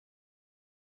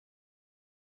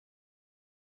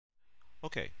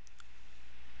Okay,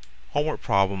 homework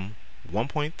problem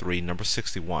 1.3, number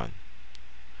 61.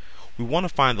 We want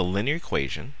to find the linear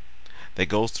equation that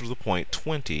goes through the point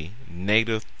 20,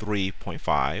 negative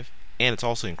 3.5, and it's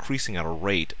also increasing at a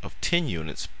rate of 10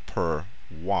 units per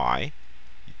y,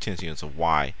 10 units of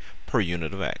y per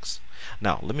unit of x.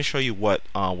 Now, let me show you what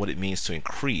it means to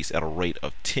increase at a rate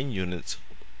of 10 units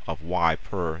of y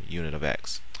per unit of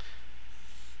x.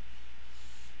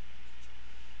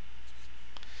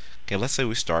 Okay, let's say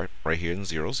we start right here in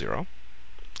 0, 0.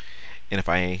 And if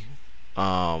I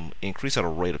increase at a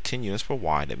rate of 10 units per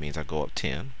y, that means I go up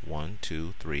 10. 1,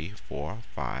 2, 3, 4,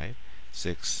 5,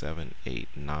 6, 7, 8,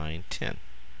 9, 10.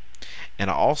 And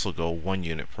I also go 1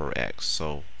 unit per x,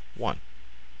 so 1.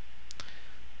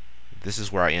 This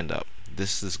is where I end up.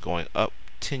 This is going up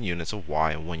 10 units of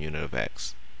y and 1 unit of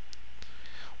x.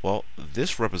 Well,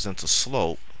 this represents a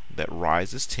slope that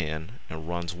rises 10 and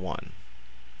runs 1.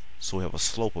 So we have a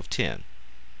slope of 10.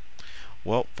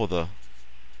 Well, for the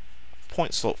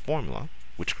point slope formula,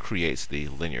 which creates the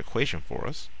linear equation for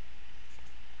us,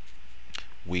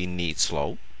 we need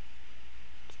slope,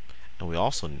 and we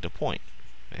also need a point,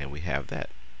 and we have that.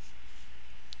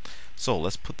 So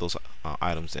let's put those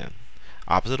items in.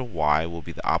 Opposite of y will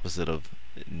be the opposite of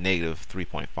negative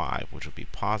 3.5, which will be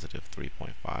positive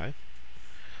 3.5.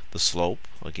 The slope,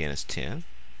 again, is 10,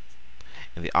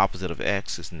 and the opposite of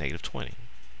x is negative 20.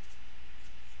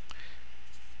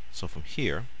 So from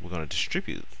here, we're going to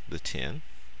distribute the 10,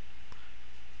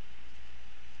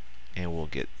 and we'll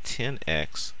get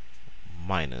 10x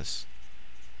minus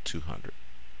 200.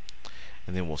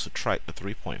 And then we'll subtract the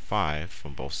 3.5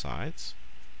 from both sides,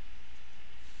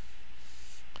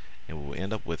 and what we'll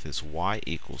end up with is y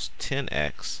equals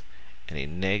 10x and a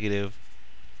negative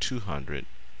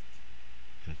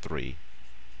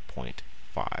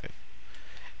 203.5.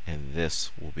 And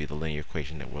this will be the linear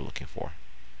equation that we're looking for.